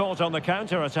get caught on the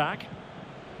counter-attack.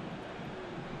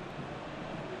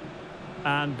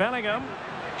 And Bellingham.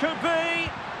 Could be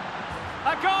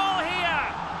a goal here,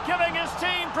 giving his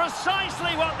team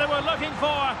precisely what they were looking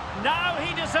for. Now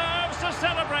he deserves to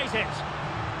celebrate it.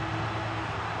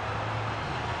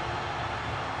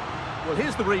 Well,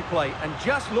 here's the replay, and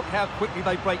just look how quickly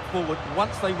they break forward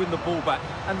once they win the ball back.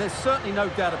 And there's certainly no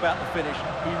doubt about the finish.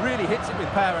 He really hits it with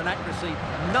power and accuracy.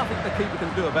 Nothing the keeper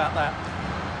can do about that.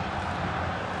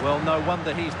 Well, no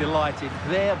wonder he's delighted.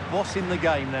 They're bossing the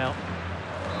game now.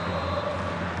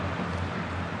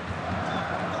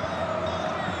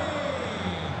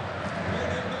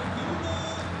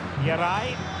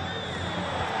 Yarai.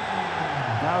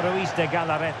 Now Ruiz de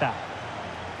Galarreta.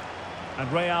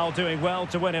 And Real doing well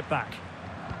to win it back.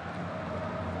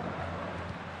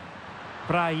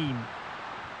 Brahim.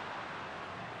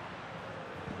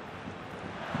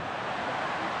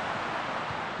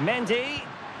 Mendy.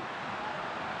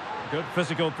 Good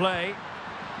physical play.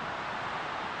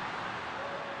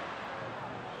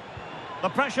 The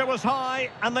pressure was high,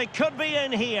 and they could be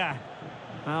in here.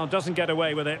 Well, doesn't get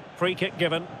away with it. Free kick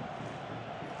given.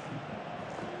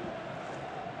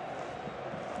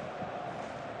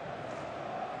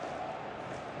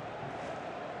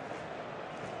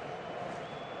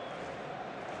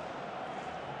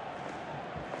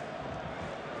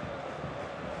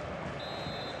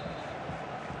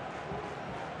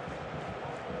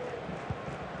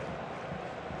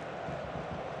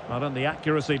 Well, in the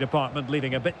accuracy department,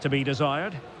 leaving a bit to be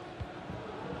desired.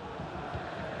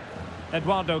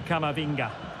 Eduardo Camavinga.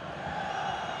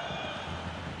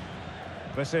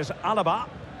 This is Alaba.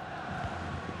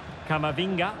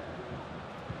 Camavinga.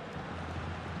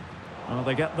 Well,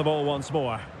 they get the ball once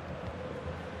more.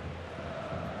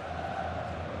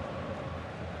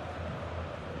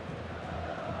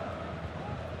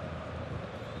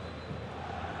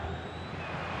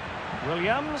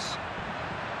 Williams.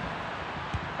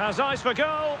 Has eyes for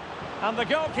goal, and the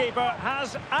goalkeeper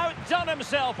has outdone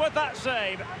himself with that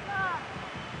save.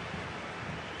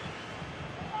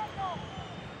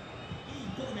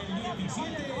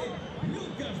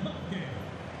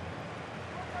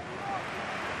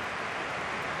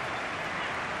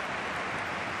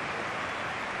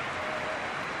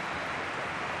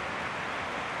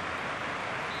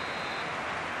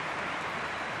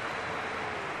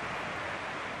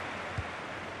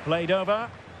 Played over.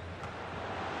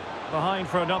 Behind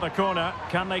for another corner.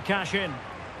 Can they cash in?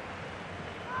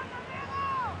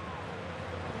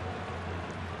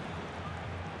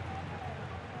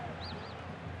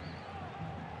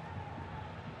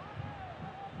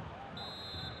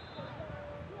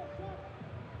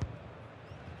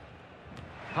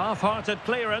 Half-hearted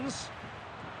clearance.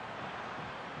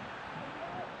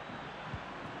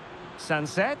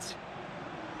 Sunset.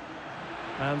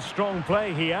 And strong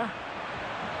play here.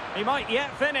 He might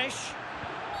yet finish.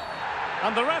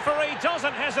 And the referee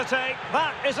doesn't hesitate.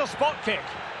 That is a spot kick.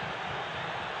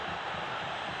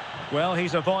 Well,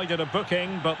 he's avoided a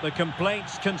booking, but the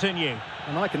complaints continue.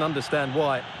 And I can understand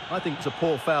why. I think it's a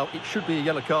poor foul. It should be a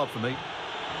yellow card for me.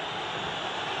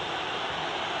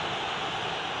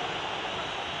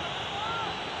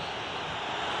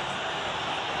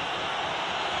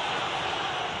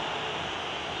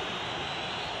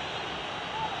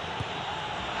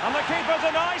 And the keeper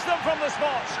denies them from the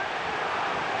spot.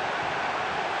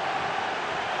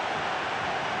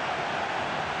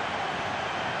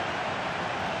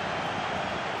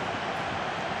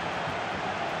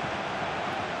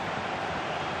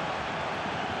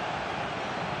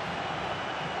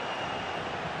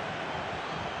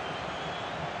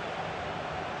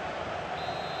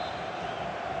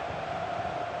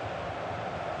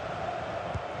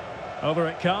 Over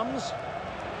it comes.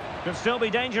 Could still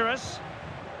be dangerous.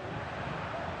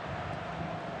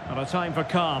 And a time for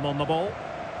calm on the ball.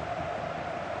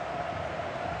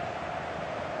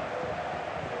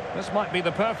 This might be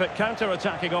the perfect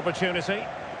counter-attacking opportunity.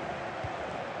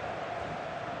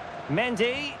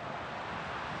 Mendy.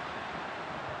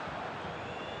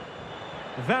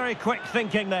 Very quick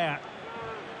thinking there.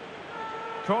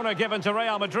 Corner given to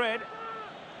Real Madrid.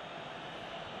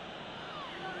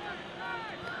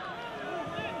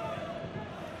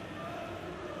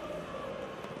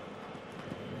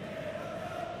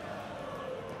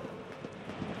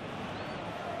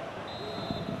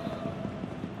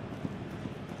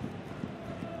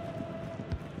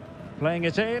 Playing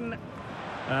it in,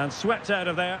 and swept out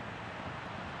of there.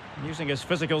 Using his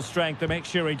physical strength to make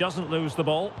sure he doesn't lose the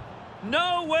ball.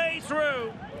 No way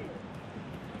through!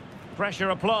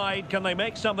 Pressure applied, can they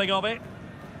make something of it?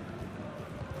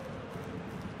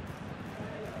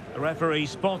 The referee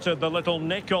spotted the little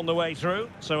nick on the way through,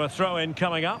 so a throw-in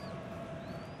coming up.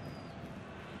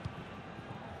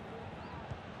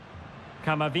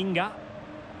 Camavinga.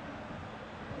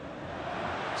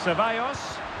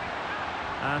 Ceballos.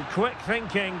 And quick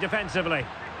thinking defensively.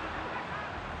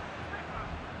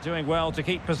 Doing well to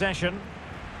keep possession.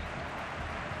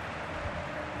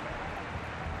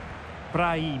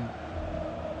 Brahim.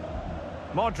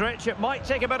 Modric, it might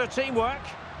take a bit of teamwork.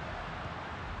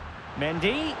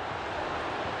 Mendy.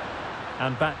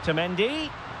 And back to Mendy.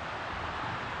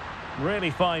 Really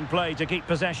fine play to keep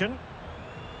possession.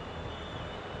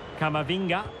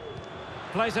 Camavinga.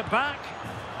 Plays it back.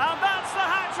 And that's the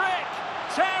hat-trick!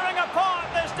 Tearing apart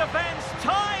this defence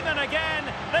time and again.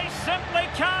 They simply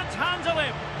can't handle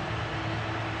him.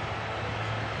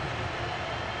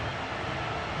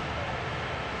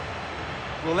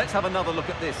 Well, let's have another look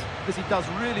at this, because he does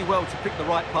really well to pick the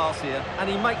right pass here, and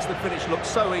he makes the finish look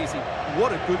so easy.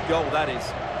 What a good goal that is.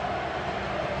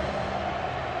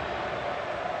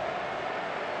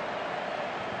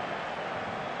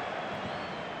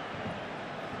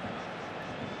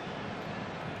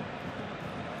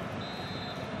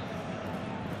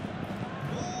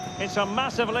 It's a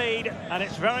massive lead, and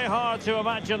it's very hard to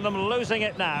imagine them losing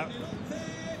it now.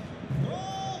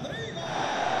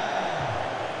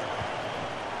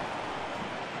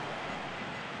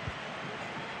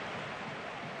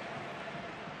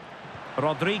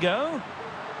 Rodrigo.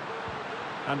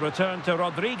 And return to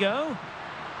Rodrigo.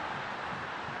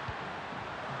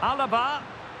 Alaba.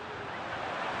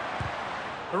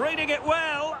 Reading it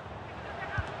well.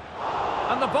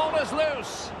 And the ball is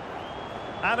loose.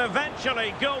 And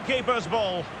eventually, goalkeeper's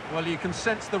ball. Well, you can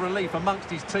sense the relief amongst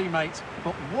his teammates,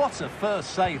 but what a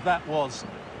first save that was.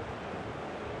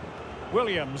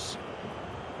 Williams.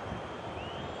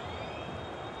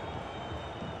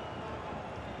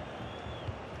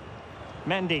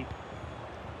 Mendy.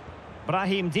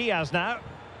 Brahim Diaz now.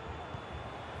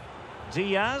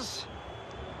 Diaz.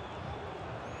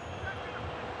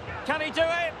 Can he do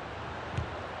it?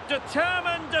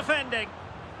 Determined defending.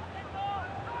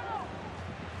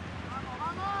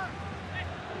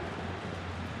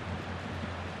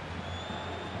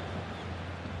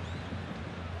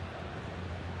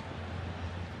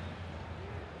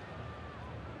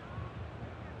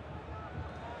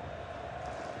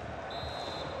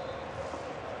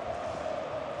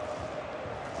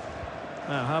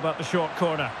 Now, how about the short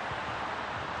corner?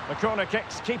 The corner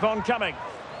kicks keep on coming.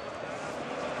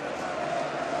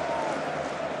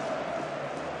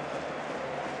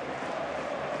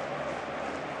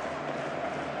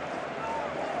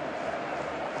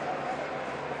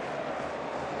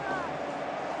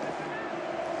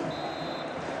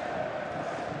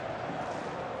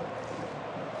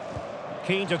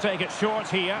 Keen to take it short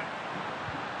here.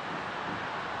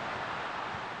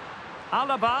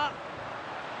 Alaba.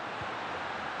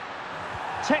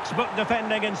 Textbook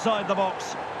defending inside the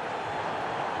box.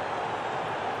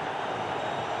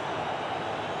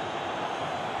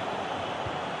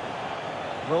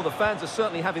 Well, the fans are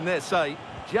certainly having their say.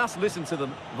 Just listen to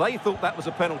them. They thought that was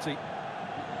a penalty.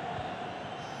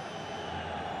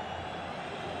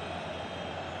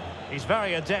 He's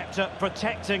very adept at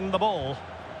protecting the ball.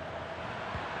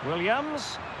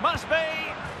 Williams, must be,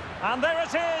 and there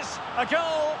it is, a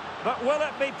goal, but will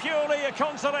it be purely a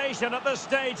consolation at this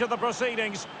stage of the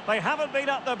proceedings? They haven't been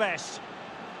at their best.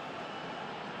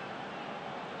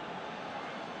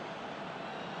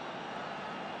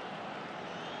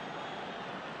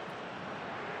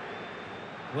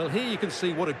 Well, here you can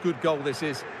see what a good goal this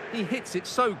is. He hits it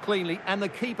so cleanly and the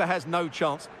keeper has no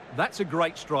chance. That's a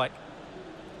great strike.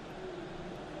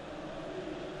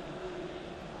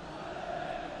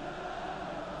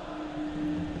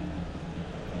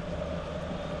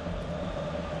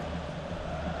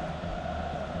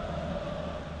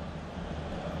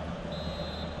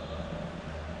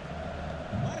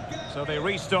 So they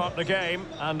restart the game,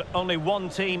 and only one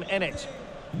team in it.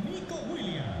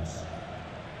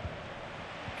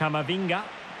 Camavinga.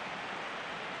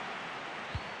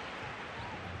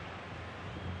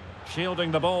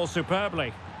 Shielding the ball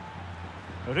superbly.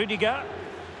 Rudiger.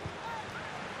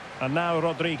 And now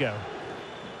Rodrigo.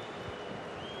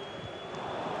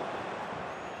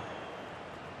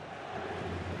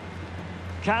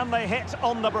 Can they hit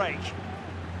on the break?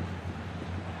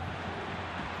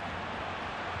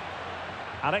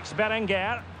 Alex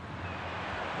Berenguer.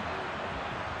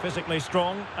 Physically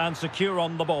strong and secure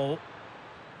on the ball.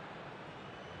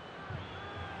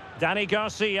 Dani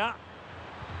Garcia.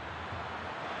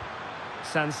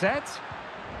 Sunset.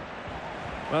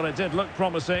 Well, it did look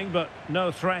promising, but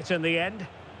no threat in the end.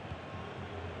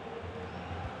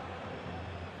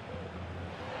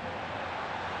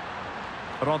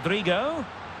 Rodrigo.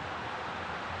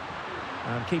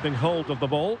 And keeping hold of the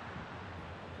ball.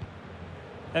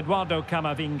 Eduardo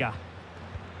Camavinga.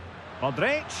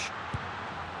 Modric.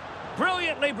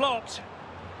 Brilliantly blocked.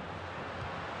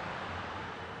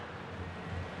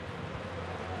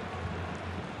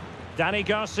 Dani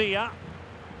Garcia.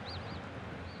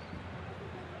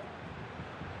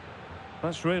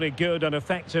 That's really good and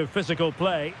effective physical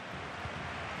play.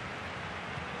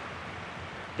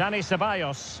 Dani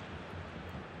Ceballos.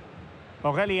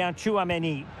 Aurelien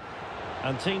Tchouameni.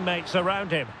 And teammates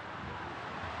around him.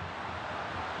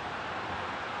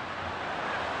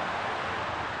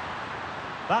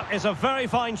 That is a very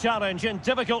fine challenge in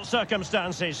difficult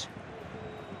circumstances.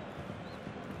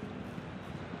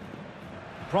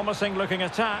 Promising looking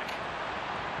attack.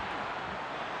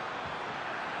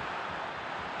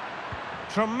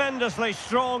 Tremendously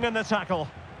strong in the tackle.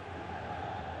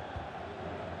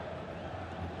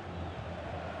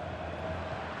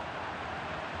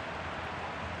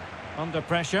 Under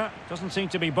pressure, doesn't seem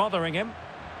to be bothering him.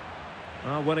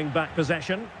 Winning back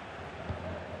possession.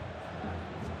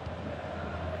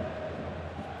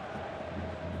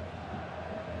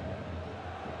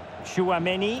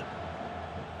 Tchouameni.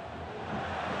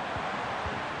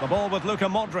 The ball with Luka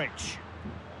Modric.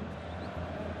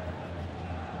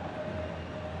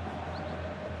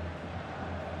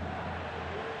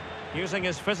 Using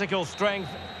his physical strength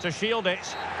to shield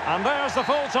it. And there's the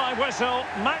full-time whistle.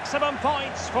 Maximum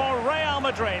points for Real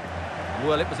Madrid.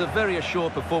 Well, it was a very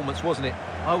assured performance, wasn't it?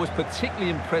 I was particularly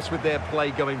impressed with their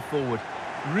play going forward.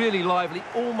 Really lively,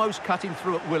 almost cutting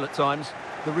through at will at times.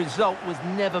 The result was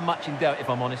never much in doubt, if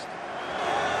I'm honest.